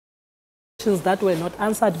that were not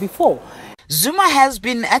answered before. Zuma has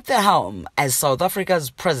been at the helm as South Africa's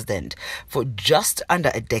president for just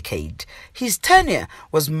under a decade. His tenure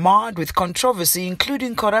was marred with controversy,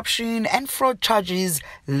 including corruption and fraud charges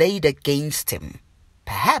laid against him.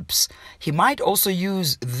 Perhaps he might also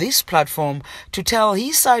use this platform to tell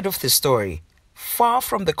his side of the story, far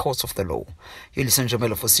from the courts of the law. You listen to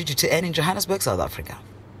Jamelo for CGTN in Johannesburg, South Africa.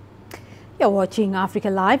 You're watching Africa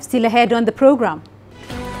Live. Still ahead on the program.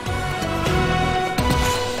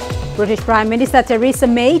 British Prime Minister Theresa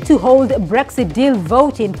May to hold Brexit deal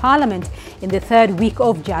vote in Parliament in the third week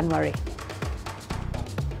of January.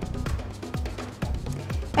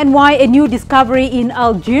 And why a new discovery in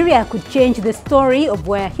Algeria could change the story of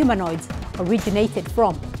where humanoids originated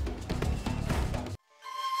from.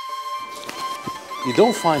 You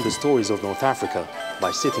don't find the stories of North Africa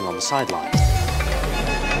by sitting on the sidelines.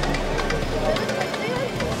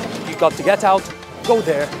 You got to get out, go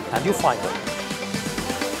there, and you'll find them.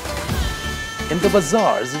 In the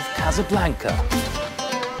bazaars of Casablanca,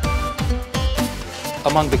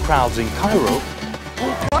 among the crowds in Cairo.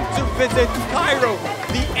 Want to visit Cairo,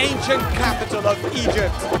 the ancient capital of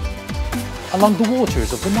Egypt. Along the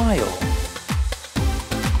waters of the Nile,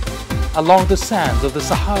 along the sands of the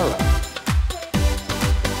Sahara.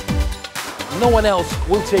 No one else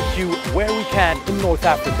will take you where we can in North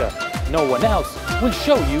Africa. No one else will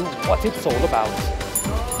show you what it's all about.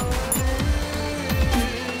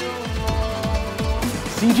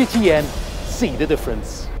 CGTN, see the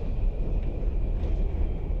difference.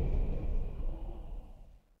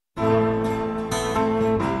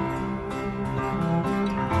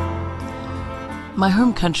 My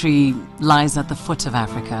home country lies at the foot of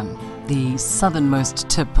Africa, the southernmost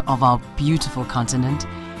tip of our beautiful continent,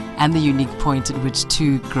 and the unique point at which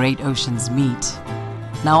two great oceans meet.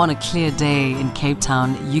 Now on a clear day in Cape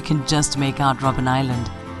Town, you can just make out Robben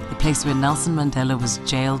Island, the place where Nelson Mandela was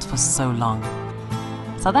jailed for so long.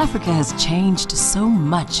 South Africa has changed so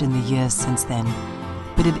much in the years since then,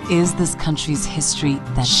 but it is this country's history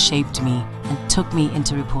that shaped me and took me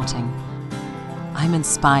into reporting. I'm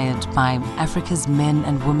inspired by Africa's men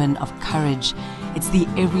and women of courage. It's the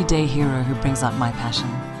everyday hero who brings out my passion.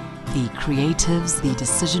 The creatives, the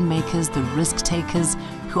decision makers, the risk takers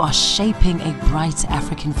who are shaping a bright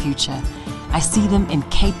African future. I see them in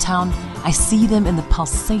Cape Town. I see them in the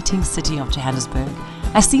pulsating city of Johannesburg.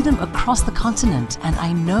 I see them across the continent, and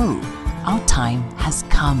I know our time has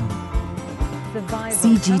come.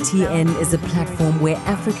 CGTN is a platform where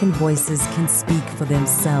African voices can speak for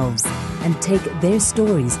themselves and take their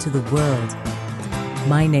stories to the world.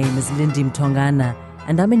 My name is Lindy Mtongana,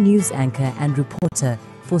 and I'm a news anchor and reporter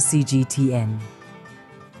for CGTN.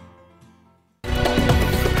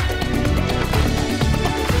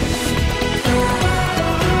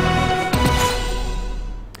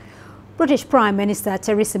 British Prime Minister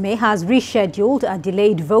Theresa May has rescheduled a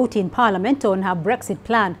delayed vote in Parliament on her Brexit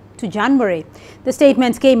plan to January. The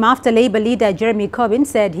statement came after Labour leader Jeremy Corbyn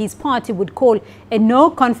said his party would call a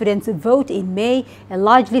no-confidence vote in May, a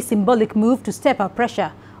largely symbolic move to step up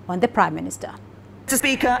pressure on the Prime Minister. Mr.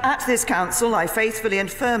 Speaker, at this Council I faithfully and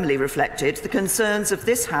firmly reflected the concerns of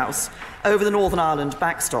this House over the Northern Ireland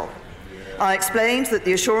backstop. I explained that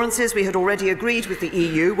the assurances we had already agreed with the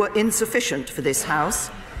EU were insufficient for this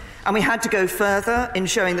House, and we had to go further in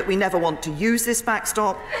showing that we never want to use this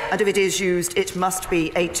backstop, and if it is used, it must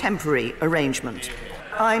be a temporary arrangement.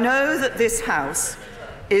 I know that this House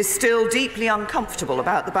is still deeply uncomfortable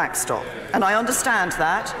about the backstop, and I understand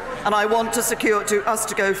that, and I want us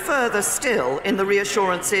to go further still in the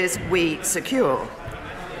reassurances we secure.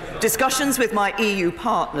 Discussions with my EU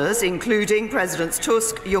partners, including Presidents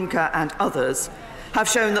Tusk, Juncker and others, have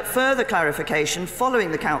shown that further clarification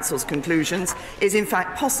following the Council's conclusions is in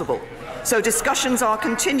fact possible. So discussions are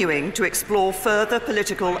continuing to explore further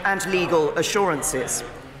political and legal assurances.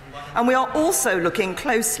 And we are also looking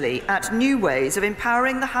closely at new ways of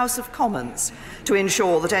empowering the House of Commons to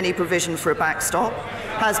ensure that any provision for a backstop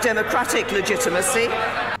has democratic legitimacy.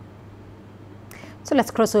 So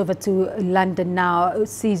let's cross over to London now.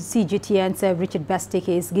 CGTN's Richard Bestick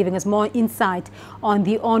is giving us more insight on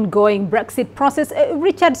the ongoing Brexit process.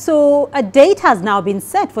 Richard, so a date has now been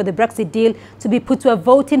set for the Brexit deal to be put to a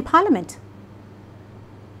vote in Parliament.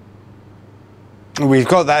 We've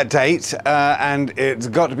got that date, and it's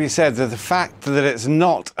got to be said that the fact that it's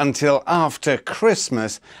not until after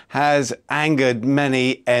Christmas has angered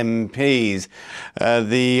many MPs.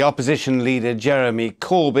 The opposition leader Jeremy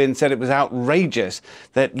Corbyn said it was outrageous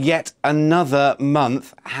that yet another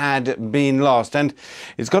month had been lost. And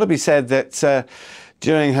it's got to be said that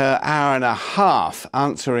During her hour and a half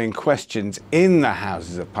answering questions in the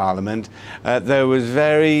Houses of Parliament, there was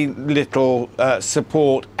very little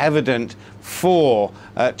support evident for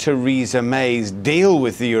Theresa May's deal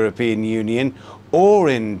with the European Union, or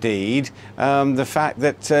indeed the fact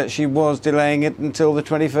that she was delaying it until the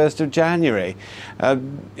 21st of January.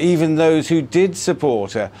 Even those who did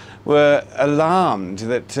support her were alarmed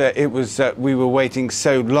that we were waiting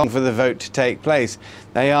so long for the vote to take place.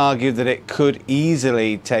 They argued that it could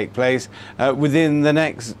easily take place within the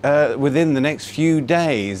next few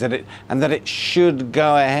days, and that it should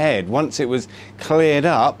go ahead. Once it was cleared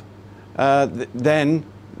up, then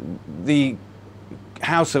the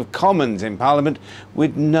House of Commons in Parliament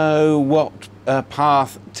would know what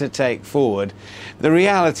path to take forward. The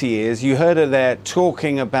reality is, you heard her there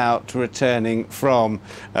talking about returning from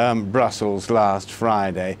Brussels last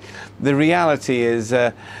Friday. The reality is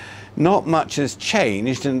not much has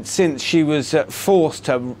changed, and since she was forced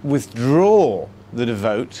to withdraw the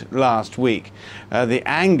vote last week, the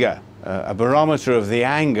anger, a barometer of the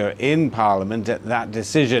anger in Parliament at that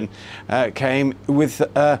decision came with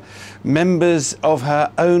members of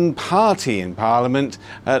her own party in Parliament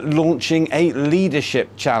launching a leadership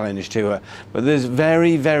challenge to her. But there's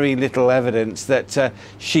very, very little evidence that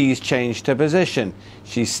she's changed her position.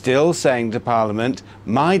 She's still saying to Parliament,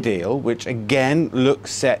 my deal, which again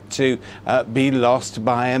looks set to be lost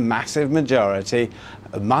by a massive majority,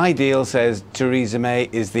 my deal, says Theresa May,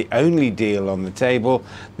 is the only deal on the table.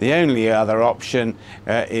 The only other option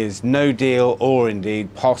is no deal, or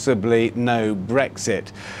indeed possibly no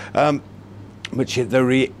Brexit. But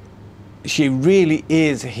she really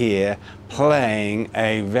is here playing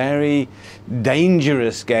a very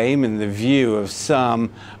dangerous game in the view of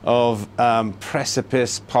some of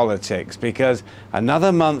precipice politics, because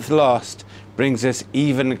another month lost brings us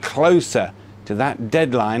even closer to that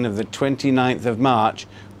deadline of the 29th of March,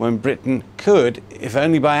 when Britain could, if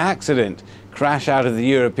only by accident, crash out of the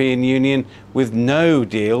European Union with no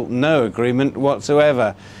deal, no agreement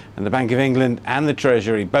whatsoever. And the Bank of England and the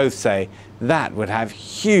Treasury both say that would have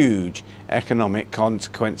huge economic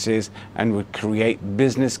consequences and would create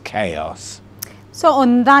business chaos. So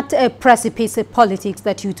on that precipice politics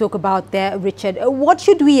that you talk about there, Richard, what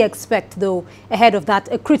should we expect, though, ahead of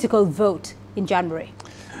that critical vote in January?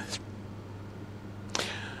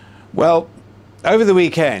 Well, over the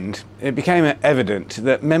weekend, it became evident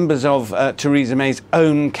that members of Theresa May's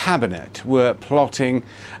own cabinet were plotting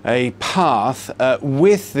a path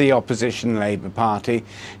with the opposition Labour Party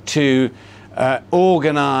to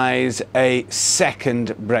organise a second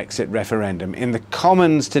Brexit referendum. In the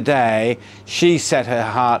Commons today, she set her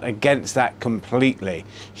heart against that completely.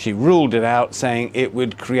 She ruled it out, saying it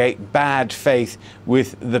would create bad faith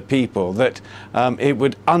with the people, that it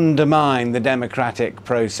would undermine the democratic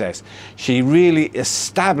process. She really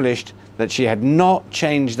established that she had not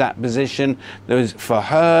changed that position. For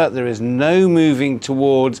her, there is no moving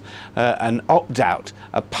towards an opt-out,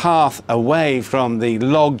 a path away from the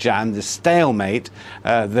logjam, the stalemate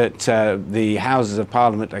that the Houses of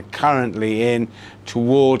Parliament are currently in,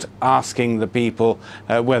 towards asking the people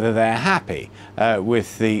whether they're happy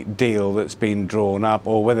with the deal that's been drawn up,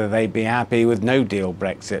 or whether they'd be happy with no deal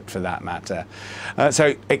Brexit, for that matter.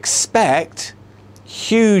 So expect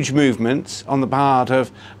huge movements on the part of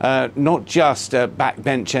not just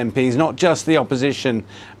backbench MPs, not just the opposition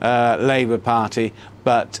Labour Party,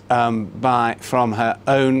 but from her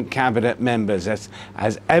own cabinet members,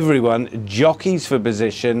 as everyone jockeys for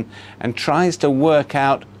position and tries to work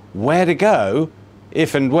out where to go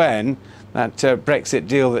if and when that Brexit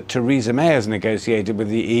deal that Theresa May has negotiated with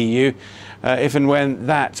the EU, if and when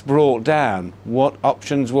that's brought down, what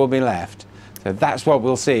options will be left. So that's what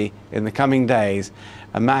we'll see in the coming days,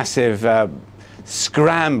 a massive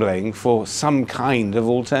scrambling for some kind of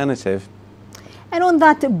alternative. And on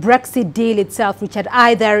that Brexit deal itself, Richard,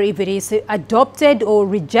 either if it is adopted or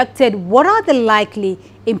rejected, what are the likely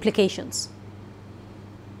implications?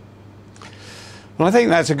 Well, I think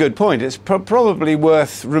that's a good point. It's probably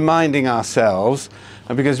worth reminding ourselves,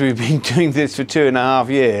 because we've been doing this for 2.5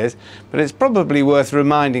 years, but it's probably worth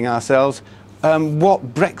reminding ourselves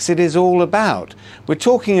what Brexit is all about. We're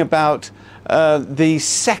talking about the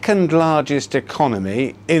second largest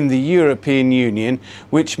economy in the European Union,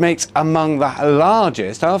 which makes among the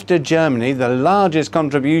largest, after Germany, the largest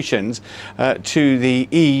contributions to the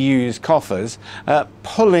EU's coffers,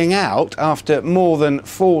 pulling out after more than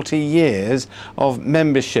 40 years of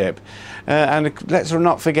membership. And let's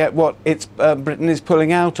not forget what Britain is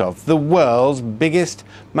pulling out of: the world's biggest,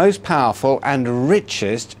 most powerful and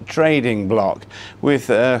richest trading bloc,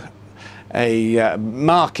 with a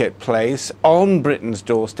marketplace on Britain's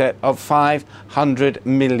doorstep of £500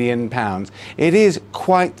 million. It is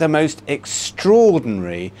quite the most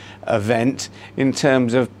extraordinary event in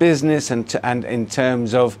terms of business and in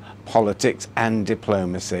terms of politics and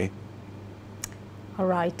diplomacy. All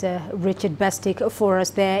right, Richard Bestick for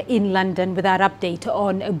us there in London with our update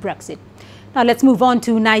on Brexit. Now let's move on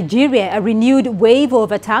to Nigeria. A renewed wave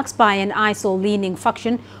of attacks by an ISIL-leaning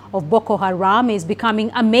faction of Boko Haram is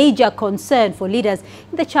becoming a major concern for leaders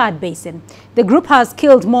in the Chad Basin. The group has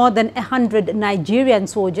killed more than 100 Nigerian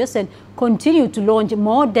soldiers and continued to launch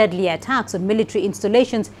more deadly attacks on military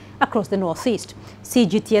installations across the northeast.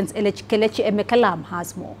 CGTN's Kelechi Emekalam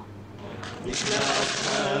has more.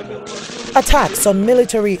 Attacks on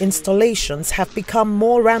military installations have become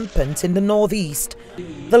more rampant in the northeast,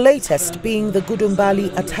 the latest being the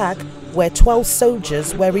Gudumbali attack, where 12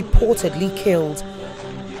 soldiers were reportedly killed.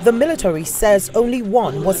 The military says only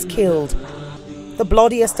one was killed. The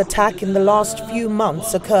bloodiest attack in the last few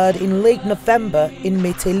months occurred in late November in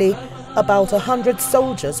Metele. About 100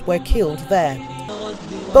 soldiers were killed there.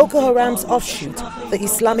 Boko Haram's offshoot, the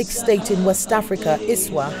Islamic State in West Africa,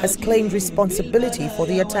 ISWA, has claimed responsibility for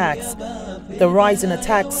the attacks. The rise in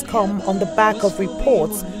attacks come on the back of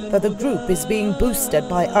reports that the group is being boosted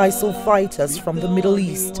by ISIL fighters from the Middle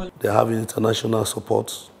East. They have international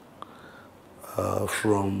support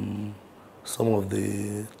from some of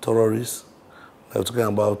the terrorists. We're talking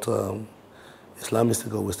about Islamic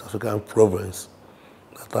State of West African province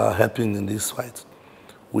that are helping in this fight.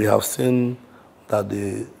 We have seen that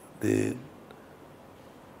they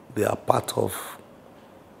are part of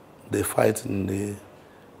the fight in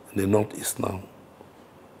the northeast now,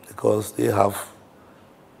 because they have,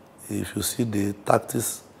 if you see the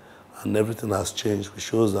tactics and everything has changed, which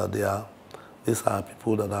shows that these are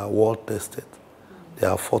people that are war tested. They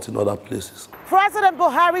have fought in other places. President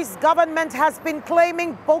Buhari's government has been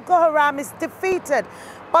claiming Boko Haram is defeated,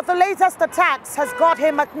 but the latest attacks has got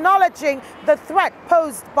him acknowledging the threat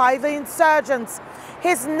posed by the insurgents.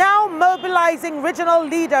 He's now mobilizing regional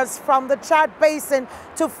leaders from the Chad Basin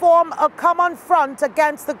to form a common front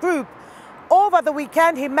against the group. Over the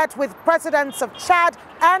weekend, he met with presidents of Chad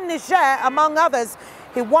and Niger, among others.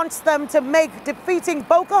 He wants them to make defeating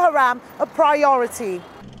Boko Haram a priority.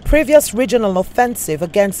 Previous regional offensive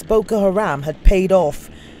against Boko Haram had paid off.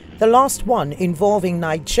 The last one, involving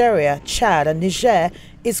Nigeria, Chad and Niger,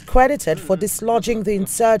 is credited for dislodging the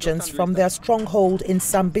insurgents from their stronghold in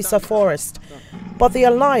Sambisa forest. But the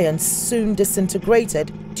alliance soon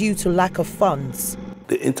disintegrated due to lack of funds.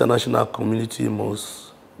 The international community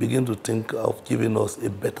must begin to think of giving us a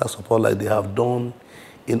better support like they have done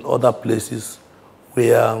in other places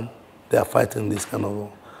where they are fighting this kind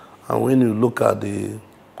of. And when you look at the,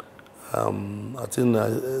 I think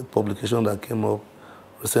a publication that came up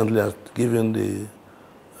recently has given the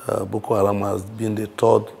Boko Haram as being the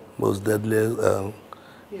third most deadly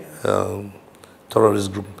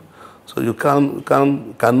terrorist group. So you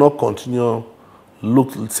cannot continue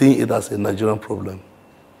seeing it as a Nigerian problem,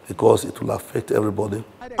 because it will affect everybody.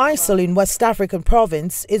 ISIL in West African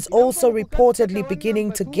province is also reportedly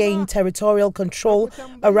beginning to gain territorial control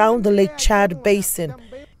around the Lake Chad Basin.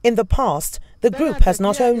 In the past, the group has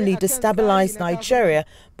not only destabilized Nigeria,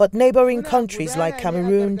 but neighboring countries like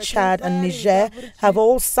Cameroon, Chad and Niger have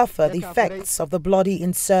all suffered the effects of the bloody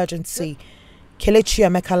insurgency. Kelechi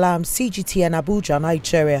Emekalam, CGTN, Abuja,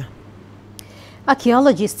 Nigeria.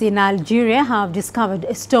 Archaeologists in Algeria have discovered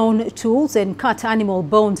stone tools and cut animal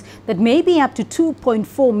bones that may be up to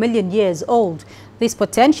 2.4 million years old. This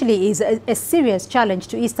potentially is a serious challenge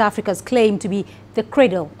to East Africa's claim to be the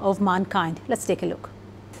cradle of mankind. Let's take a look.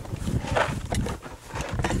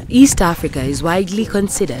 East Africa is widely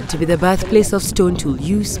considered to be the birthplace of stone tool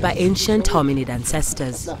use by ancient hominid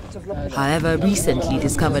ancestors. However, recently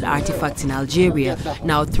discovered artifacts in Algeria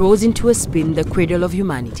now throws into a spin the cradle of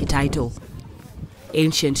humanity title.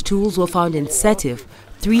 Ancient tools were found in Sétif,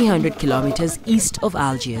 300 kilometers east of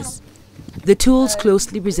Algiers. The tools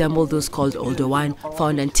closely resemble those called Oldowan,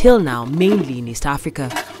 found until now mainly in East Africa.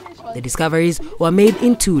 The discoveries were made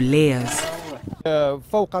in 2 layers.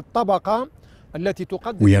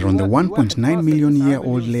 We are on the 1.9 million year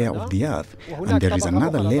old layer of the Earth, and there is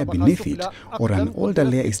another layer beneath it, or an older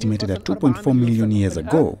layer estimated at 2.4 million years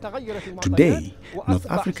ago. Today, North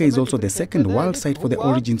Africa is also the second world site for the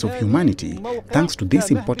origins of humanity, thanks to this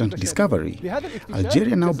important discovery.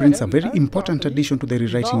 Algeria now brings a very important addition to the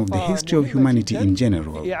rewriting of the history of humanity in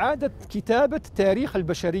general.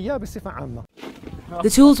 The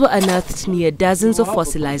tools were unearthed near dozens of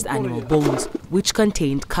fossilized animal bones, which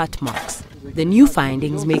contained cut marks. The new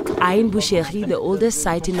findings make Ain Bushiri the oldest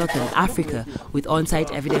site in Northern Africa, with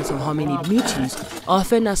on-site evidence of hominid meat use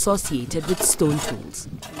often associated with stone tools.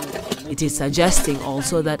 It is suggesting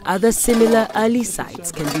also that other similar early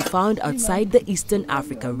sites can be found outside the Eastern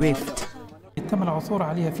Africa Rift.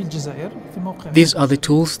 These are the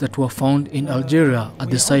tools that were found in Algeria at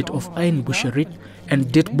the site of Ain Bushiri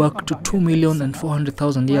and date back to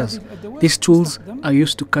 2,400,000 years. These tools are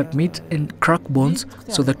used to cut meat and crack bones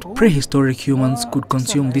so that prehistoric humans could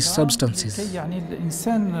consume these substances.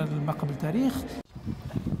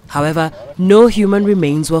 However, no human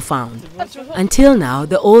remains were found. Until now,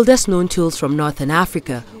 the oldest known tools from Northern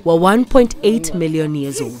Africa were 1.8 million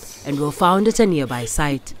years old and were found at a nearby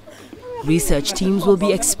site. Research teams will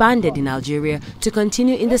be expanded in Algeria to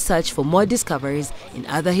continue in the search for more discoveries in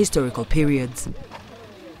other historical periods.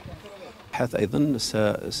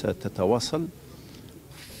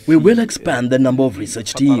 We will expand the number of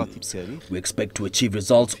research teams. We expect to achieve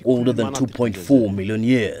results older than 2.4 million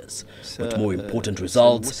years. But more important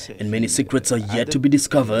results, and many secrets are yet to be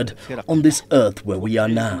discovered on this earth where we are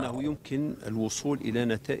now.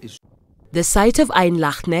 The site of Ain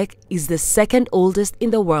Lachnek is the second oldest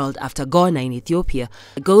in the world after Ghana in Ethiopia.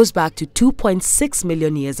 It goes back to 2.6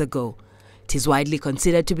 million years ago. It is widely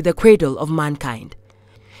considered to be the cradle of mankind.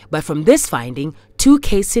 But from this finding, two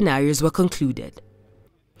case scenarios were concluded.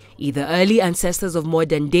 Either early ancestors of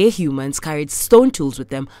modern-day humans carried stone tools with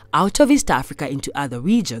them out of East Africa into other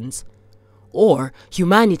regions, or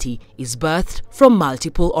humanity is birthed from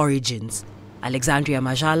multiple origins. Alexandria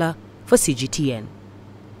Majala for CGTN.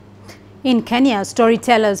 In Kenya,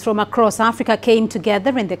 storytellers from across Africa came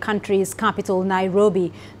together in the country's capital,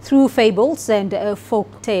 Nairobi. Through fables and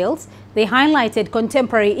folk tales, they highlighted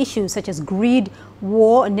contemporary issues such as greed,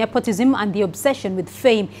 war, nepotism, and the obsession with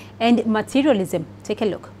fame and materialism. Take a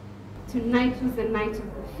look. Tonight was the night of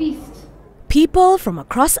the feast. People from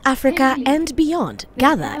across Africa and beyond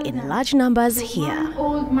gather in large numbers here. One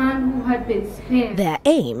old man who had been spared. Their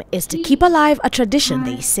aim is to keep alive a tradition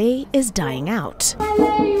they say is dying out.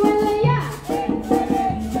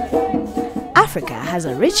 Africa has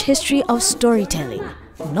a rich history of storytelling.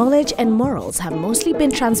 Knowledge and morals have mostly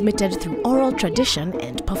been transmitted through oral tradition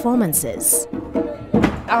and performances.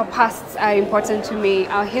 Our pasts are important to me,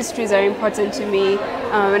 our histories are important to me,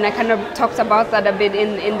 and I kind of talked about that a bit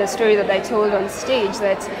in the story that I told on stage,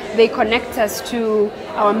 that they connect us to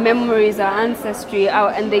our memories, our ancestry,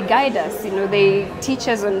 and they guide us. You know, they teach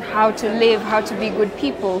us on how to live, how to be good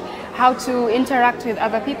people, how to interact with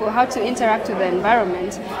other people, how to interact with the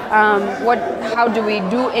environment. How do we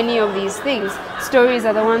do any of these things? Stories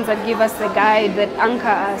are the ones that give us the guide, that anchor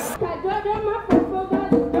us.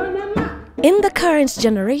 In the current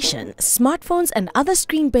generation, smartphones and other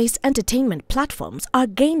screen-based entertainment platforms are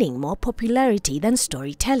gaining more popularity than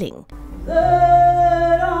storytelling.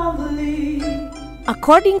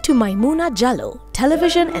 According to Maimuna Jallo,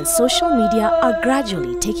 television and social media are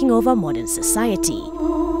gradually taking over modern society.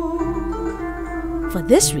 For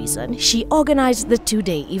this reason, she organized the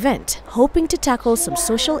two-day event, hoping to tackle some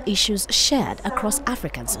social issues shared across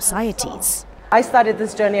African societies. I started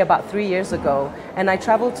this journey about 3 years ago, and I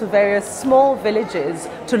traveled to various small villages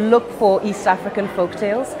to look for East African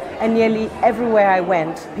folktales, and nearly everywhere I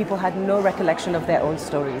went, people had no recollection of their own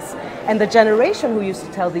stories. And the generation who used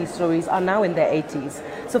to tell these stories are now in their 80s.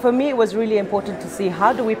 So for me, it was really important to see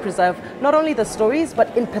how do we preserve not only the stories,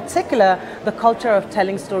 but in particular, the culture of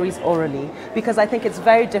telling stories orally. Because I think it's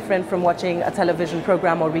very different from watching a television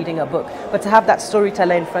program or reading a book. But to have that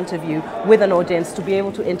storyteller in front of you with an audience to be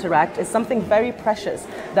able to interact is something very precious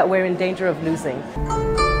that we're in danger of losing.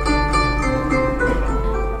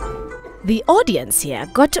 The audience here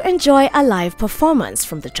got to enjoy a live performance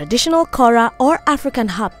from the traditional kora or African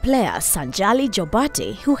harp player Sanjali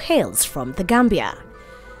Jobate, who hails from the Gambia.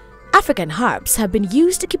 African harps have been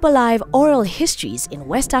used to keep alive oral histories in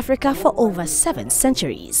West Africa for over 7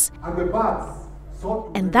 centuries.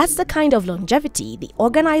 And that's the kind of longevity the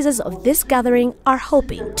organizers of this gathering are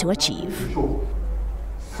hoping to achieve.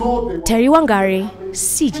 Terry Wangari,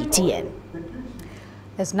 CGTN.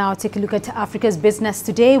 Let's now take a look at Africa's business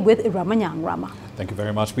today with Ramanyang Rama. Thank you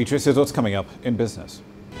very much, Beatrice. Here's what's coming up in business.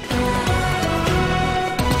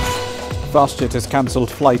 Fastjet has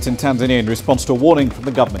cancelled flights in Tanzania in response to a warning from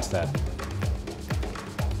the government there.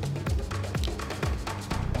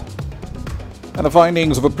 And the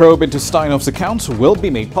findings of a probe into Steinhoff's accounts will be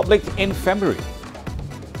made public in February.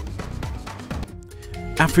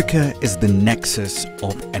 Africa is the nexus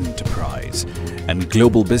of enterprise, and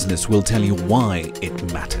global business will tell you why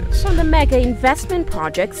it matters. From the mega investment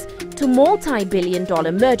projects to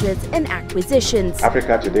multi-billion-dollar mergers and acquisitions.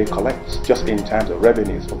 Africa today collects, just in terms of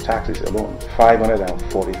revenues from taxes alone,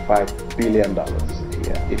 $545 billion a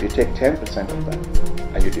year. If you take 10% of that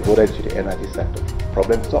and you devote it to the energy sector,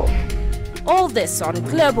 problem solved. All this on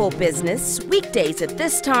Global Business, weekdays at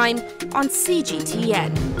this time on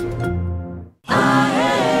CGTN.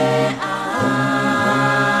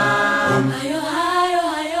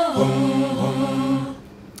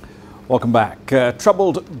 Welcome back.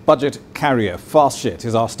 Troubled budget carrier Fastjet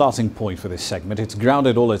is our starting point for this segment. It's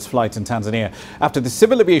grounded all its flights in Tanzania after the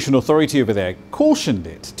Civil Aviation Authority over there cautioned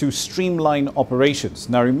it to streamline operations.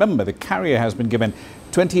 Now remember, the carrier has been given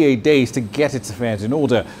 28 days to get its affairs in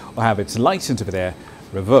order or have its license over there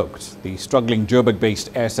revoked. The struggling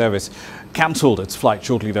Joburg-based air service cancelled its flight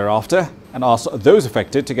shortly thereafter and asked those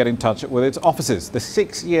affected to get in touch with its officers. The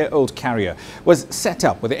 6-year-old carrier was set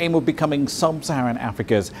up with the aim of becoming Sub-Saharan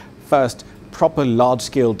Africa's first proper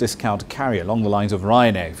large-scale discount carrier, along the lines of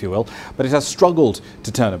Ryanair, if you will, but it has struggled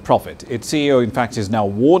to turn a profit. Its CEO, in fact, is now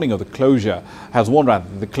warning of the closure, has warned rather,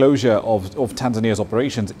 the closure of Tanzania's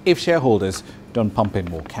operations if shareholders don't pump in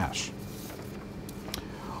more cash.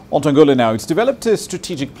 On to Angola now. It's developed a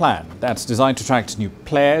strategic plan that's designed to attract new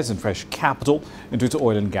players and fresh capital into its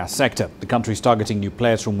oil and gas sector. The country is targeting new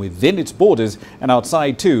players from within its borders and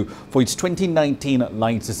outside too for its 2019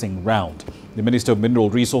 licensing round. The Minister of Mineral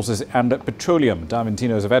Resources and Petroleum,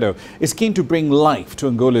 Daventino Azevedo, is keen to bring life to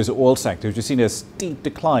Angola's oil sector, which has seen a steep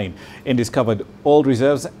decline in discovered oil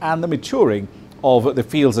reserves and the maturing of the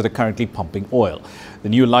fields that are currently pumping oil. The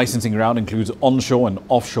new licensing round includes onshore and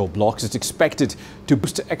offshore blocks. It's expected to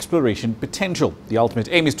boost exploration potential. The ultimate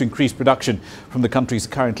aim is to increase production from the country's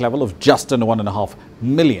current level of just under 1.5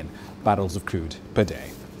 million barrels of crude per day.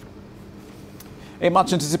 A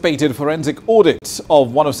much anticipated forensic audit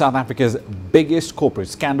of one of South Africa's biggest corporate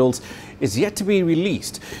scandals is yet to be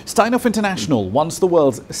released. Steinhoff International, once the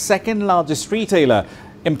world's second largest retailer,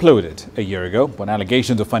 imploded a year ago when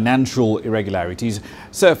allegations of financial irregularities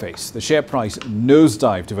surfaced. The share price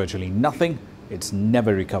nosedived to virtually nothing. It's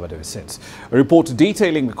never recovered ever since. A report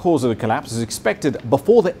detailing the cause of the collapse is expected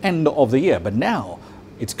before the end of the year, but now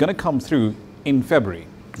it's going to come through in February,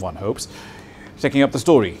 one hopes. Checking up the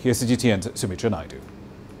story, here's CGTN's Sumitra Naidu.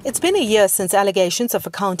 It's been a year since allegations of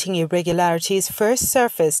accounting irregularities first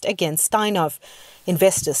surfaced against Steinhoff.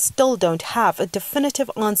 Investors still don't have a definitive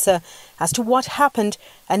answer as to what happened,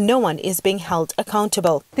 and no one is being held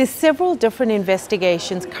accountable. There's several different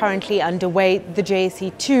investigations currently underway. The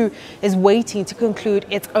JSE too is waiting to conclude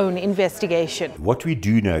its own investigation. What we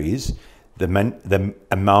do know is the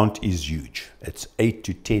amount is huge. It's 8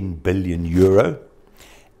 to 10 billion euro,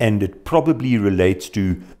 and it probably relates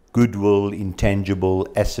to goodwill, intangible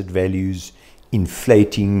asset values,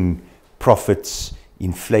 inflating profits,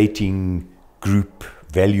 inflating group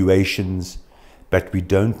valuations, but we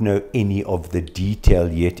don't know any of the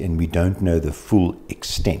detail yet, and we don't know the full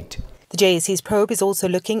extent. The JSE's probe is also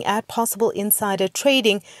looking at possible insider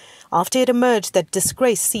trading after it emerged that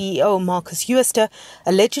disgraced CEO Marcus Jooste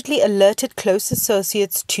allegedly alerted close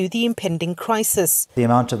associates to the impending crisis. The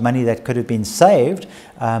amount of money that could have been saved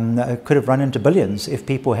could have run into billions if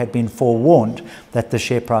people had been forewarned that the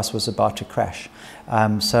share price was about to crash.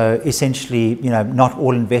 So essentially, not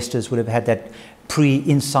all investors would have had that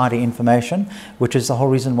pre-insider information, which is the whole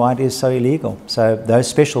reason why it is so illegal. So those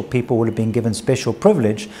special people would have been given special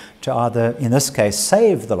privilege to either, in this case,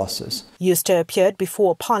 save the losses. Jooste appeared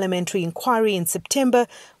before a parliamentary inquiry in September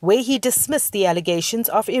where he dismissed the allegations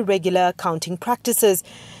of irregular accounting practices.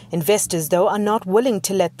 Investors, though, are not willing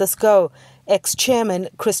to let this go. Ex-chairman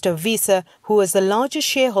Christo Wiese, who is the largest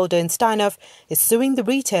shareholder in Steinhoff, is suing the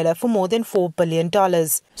retailer for more than $4 billion.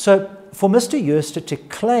 So for Mr. Jooste to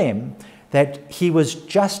claim that he was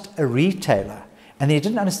just a retailer and he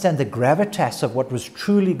didn't understand the gravitas of what was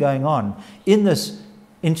truly going on in this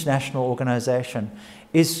international organization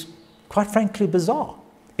is, quite frankly, bizarre.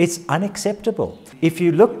 It's unacceptable. If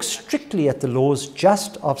you look strictly at the laws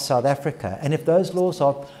just of South Africa, and if those laws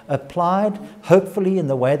are applied, hopefully in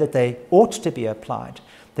the way that they ought to be applied,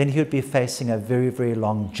 then he would be facing a very, very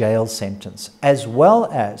long jail sentence, as well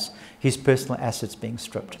as his personal assets being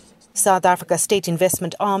stripped. South Africa's state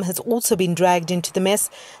investment arm has also been dragged into the mess.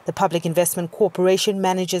 The Public Investment Corporation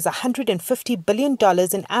manages $150 billion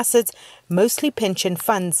in assets, mostly pension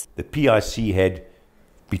funds. The PIC had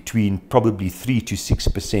between probably 3 to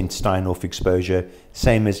 6% Steinhoff exposure,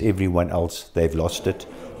 same as everyone else. They've lost it.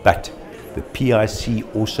 But the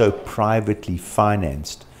PIC also privately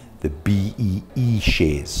financed the BEE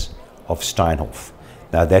shares of Steinhoff.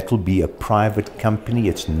 Now that will be a private company,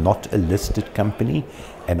 it's not a listed company,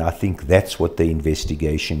 and I think that's what the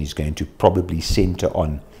investigation is going to probably center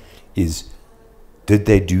on, is did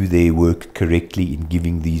they do their work correctly in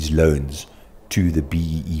giving these loans to the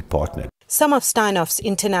BEE partner? Some of Steinoff's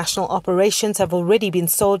international operations have already been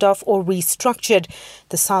sold off or restructured.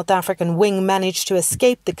 The South African wing managed to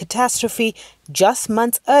escape the catastrophe just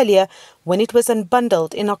months earlier when it was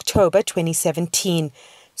unbundled in October 2017.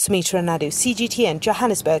 Sumitra Nadu, CGTN,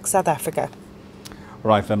 Johannesburg, South Africa.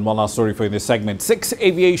 Right, then one last story for you in this segment. 6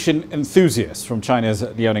 aviation enthusiasts from China's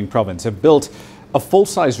Liaoning province have built a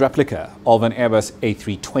full-size replica of an Airbus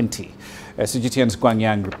A320. CGTN's Guang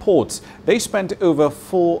Yang reports they spent over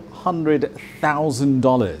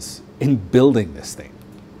 $400,000 in building this thing.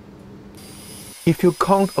 If you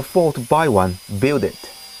can't afford to buy one, build it.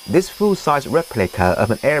 This full-size replica of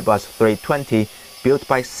an Airbus 320 built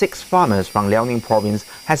by 6 farmers from Liaoning province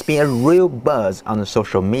has been a real buzz on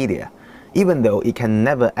social media, even though it can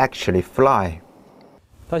never actually fly.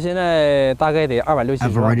 I've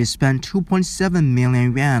already spent 2.7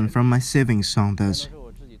 million yuan from my savings on this.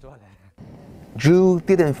 Zhu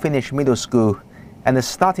didn't finish middle school and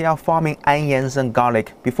started out farming onions and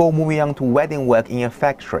garlic before moving on to welding work in a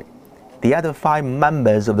factory. The other 5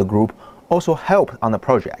 members of the group also helped on the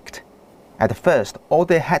project. At first, all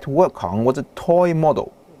they had to work on was a toy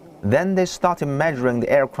model. Then they started measuring the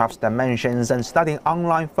aircraft's dimensions and studying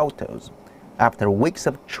online photos. After weeks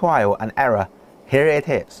of trial and error, here it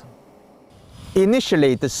is.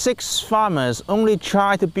 Initially, the 6 farmers only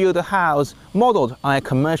tried to build a house modeled on a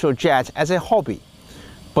commercial jet as a hobby.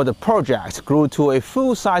 But the project grew to a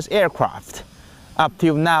full-size aircraft. Up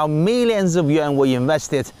till now, millions of yuan were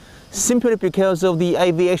invested simply because of the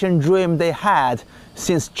aviation dream they had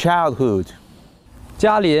since childhood.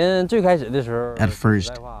 At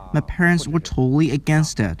first, my parents were totally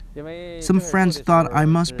against it. Some friends thought I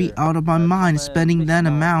must be out of my mind spending that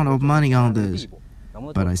amount of money on this.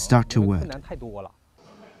 But I stuck to it.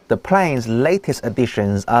 The plane's latest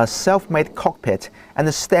additions are a self-made cockpit and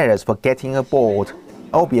the stairs for getting aboard.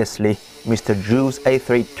 Obviously, Mr. Zhu's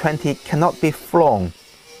A320 cannot be flown,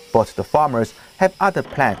 but the farmers have other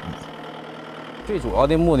plans. This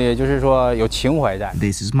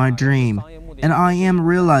is my dream, and I am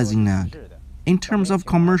realizing that. In terms of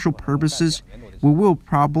commercial purposes, we will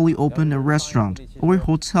probably open a restaurant or a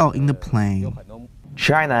hotel in the plane.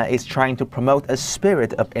 China is trying to promote a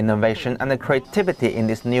spirit of innovation and creativity in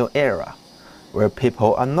this new era, where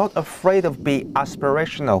people are not afraid of being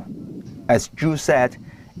aspirational. As Zhu said,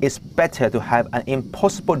 it's better to have an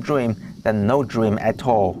impossible dream than no dream at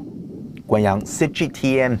all. Guanyang,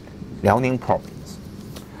 CGTN, Liaoning Province.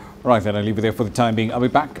 Right, then I'll leave it there for the time being. I'll be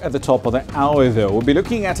back at the top of the hour, though. We'll be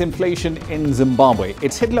looking at inflation in Zimbabwe.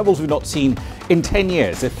 It's hit levels we've not seen in 10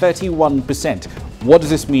 years, at 31%. What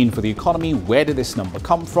does this mean for the economy? Where did this number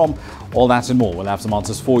come from? All that and more. We'll have some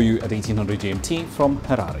answers for you at 1800 GMT from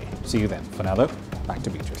Harare. See you then. For now, though, back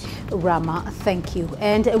to Beatrice. Rama, thank you.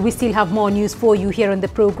 And we still have more news for you here on the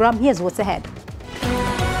program. Here's what's ahead.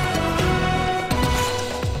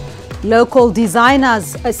 Local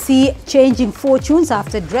designers see changing fortunes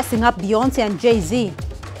after dressing up Beyonce and Jay-Z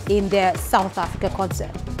in their South Africa concert.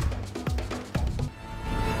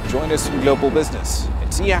 Join us in Global Business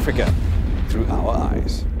and see Africa through our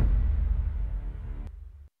eyes.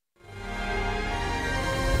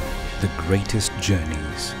 The greatest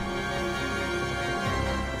journeys,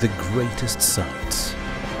 the greatest sights,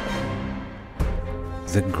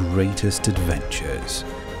 the greatest adventures.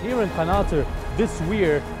 Here in Kanata, this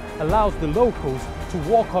weir allows the locals to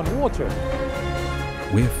walk on water.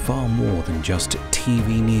 We're far more than just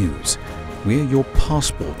TV news. We're your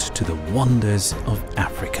passport to the wonders of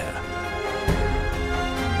Africa.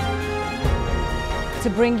 To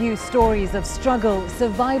bring you stories of struggle,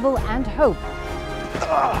 survival and hope.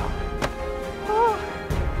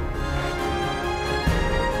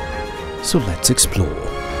 So let's explore.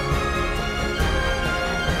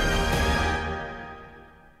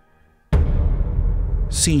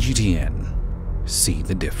 CGTN. See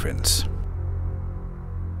the difference.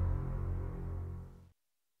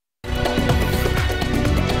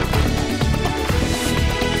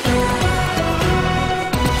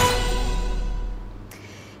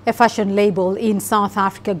 A fashion label in South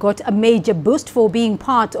Africa got a major boost for being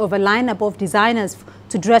part of a lineup of designers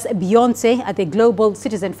to dress Beyonce at the Global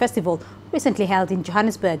Citizen Festival recently held in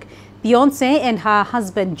Johannesburg. Beyonce and her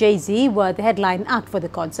husband Jay-Z were the headline act for the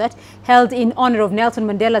concert, held in honor of Nelson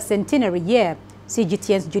Mandela's centenary year.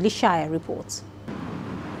 CGTN's Julie Shire reports.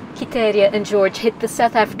 Kiteria and George hit the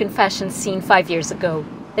South African fashion scene 5 years ago.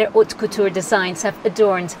 Their haute couture designs have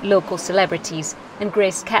adorned local celebrities and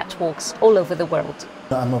graced catwalks all over the world.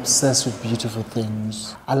 I'm obsessed with beautiful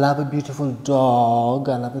things. I love a beautiful dog,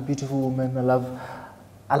 I love a beautiful woman, I love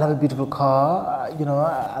a beautiful car,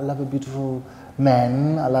 I love a beautiful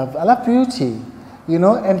man, I love beauty,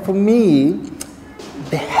 and for me,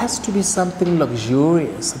 there has to be something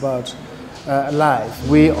luxurious about life.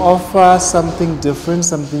 We offer something different,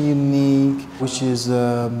 something unique, which is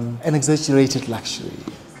an exaggerated luxury.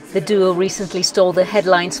 The duo recently stole the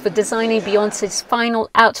headlines for designing Beyoncé's final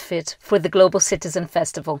outfit for the Global Citizen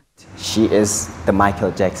Festival. She is the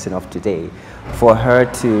Michael Jackson of today. For her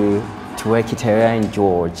to wear Kiteria and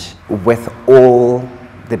George with all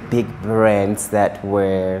the big brands that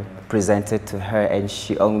were presented to her, and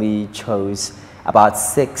she only chose about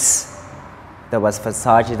 6. There was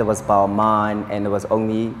Versace, there was Balmain, and there was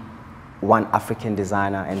only one African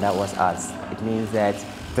designer, and that was us. It means that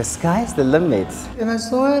the sky's the limit. And I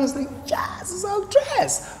saw it, I was like, yes, it's our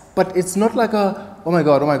dress. But it's not like a, oh my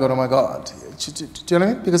God, oh my God, oh my God. Do you know what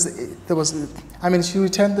I mean? Because there was, she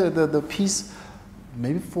returned the piece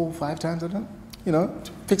maybe 4 or 5 times, I don't know.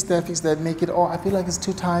 Fix that, make it, I feel like it's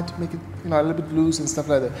too tight, make it, a little bit loose and stuff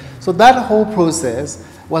like that. So that whole process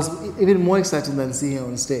was even more exciting than seeing her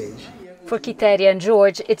on stage. For Kiteria and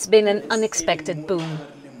George, it's been an unexpected boom.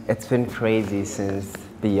 It's been crazy since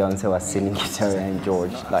Beyoncé was singing Kiteria and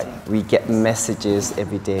George. Like, we get messages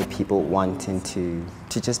every day, people wanting to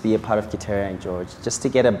just be a part of Kiteria and George, just to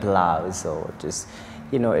get a blouse or just,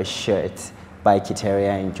 a shirt by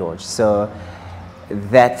Kiteria and George. So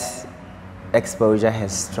that exposure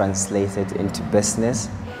has translated into business.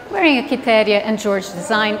 Wearing a Kiteria and George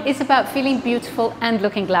design is about feeling beautiful and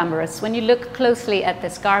looking glamorous. When you look closely at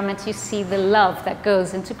this garment, you see the love that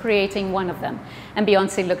goes into creating one of them. And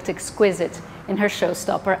Beyoncé looked exquisite in her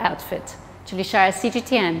showstopper outfit. Julie Shire,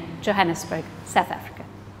 CGTN, Johannesburg, South Africa.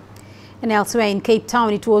 And elsewhere in Cape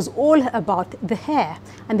Town, it was all about the hair,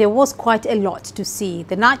 and there was quite a lot to see.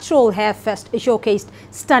 The Natural Hair Fest showcased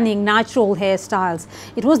stunning natural hairstyles.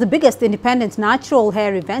 It was the biggest independent natural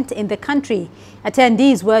hair event in the country.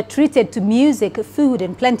 Attendees were treated to music, food,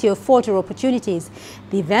 and plenty of photo opportunities.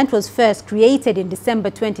 The event was first created in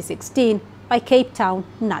December 2016 by Cape Town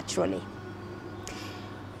Naturally.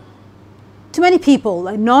 To many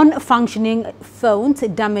people, non-functioning phones,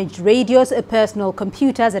 damaged radios, personal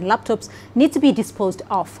computers and laptops need to be disposed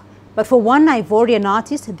of. But for one Ivorian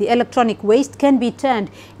artist, the electronic waste can be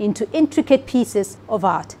turned into intricate pieces of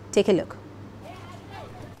art. Take a look.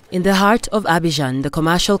 In the heart of Abidjan, the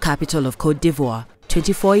commercial capital of Côte d'Ivoire,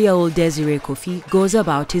 24-year-old Desiree Kofi goes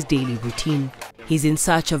about his daily routine. He's in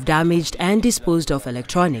search of damaged and disposed of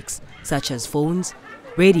electronics, such as phones,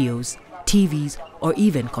 radios, TVs, or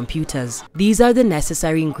even computers. These are the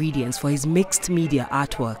necessary ingredients for his mixed media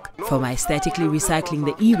artwork. From aesthetically recycling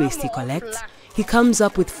the e-waste he collects, he comes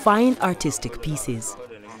up with fine artistic pieces.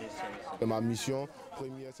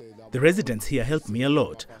 The residents here help me a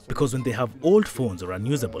lot, because when they have old phones or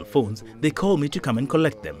unusable phones, they call me to come and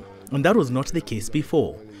collect them. And that was not the case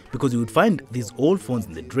before, because you would find these old phones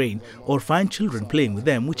in the drain or find children playing with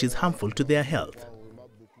them, which is harmful to their health.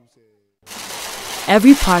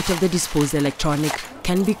 Every part of the disposed electronic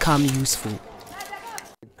can become useful.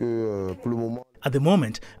 At the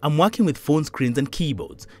moment, I'm working with phone screens and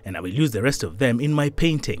keyboards, and I will use the rest of them in my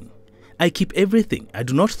painting. I keep everything. I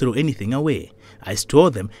do not throw anything away. I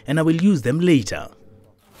store them and I will use them later.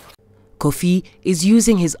 Kofi is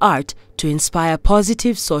using his art to inspire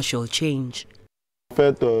positive social change.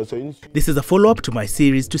 This is a follow-up to my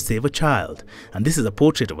series To Save a Child, and this is a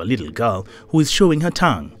portrait of a little girl who is showing her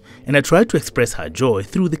tongue, and I tried to express her joy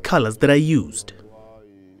through the colors that I used.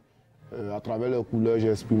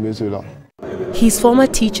 His former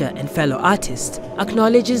teacher and fellow artist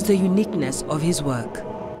acknowledges the uniqueness of his work.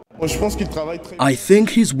 I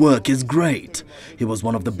think his work is great. He was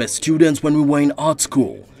one of the best students when we were in art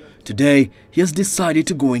school. Today, he has decided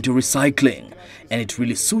to go into recycling, and it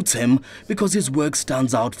really suits him because his work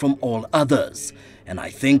stands out from all others. And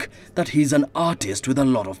I think that he's an artist with a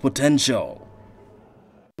lot of potential.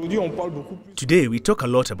 Today, we talk a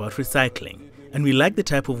lot about recycling, and we like the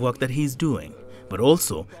type of work that he's doing. But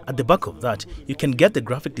also, at the back of that, you can get the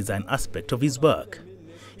graphic design aspect of his work.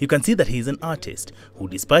 You can see that he is an artist who,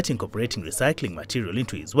 despite incorporating recycling material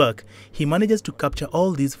into his work, he manages to capture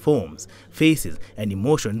all these forms, faces and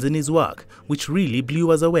emotions in his work, which really blew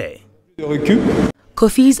us away.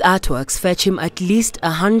 Kofi's artworks fetch him at least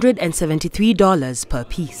 $173 per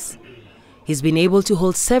piece. He's been able to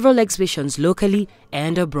hold several exhibitions locally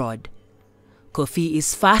and abroad. Kofi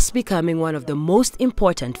is fast becoming one of the most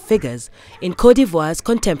important figures in Côte d'Ivoire's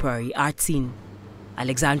contemporary art scene.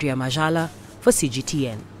 Alexandria Majala for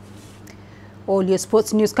CGTN. All your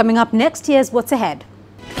sports news coming up next. Here's what's ahead.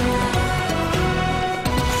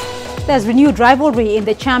 There's renewed rivalry in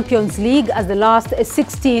the Champions League as the last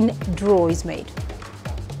 16 draw is made.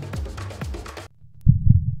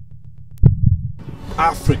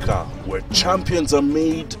 Africa, where champions are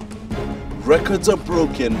made, records are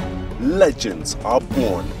broken, legends are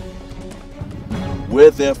born.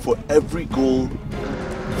 We're there for every goal,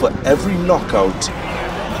 for every knockout,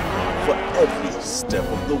 for every step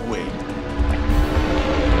of the way.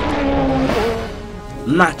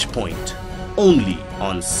 Match Point, only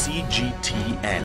on CGTN.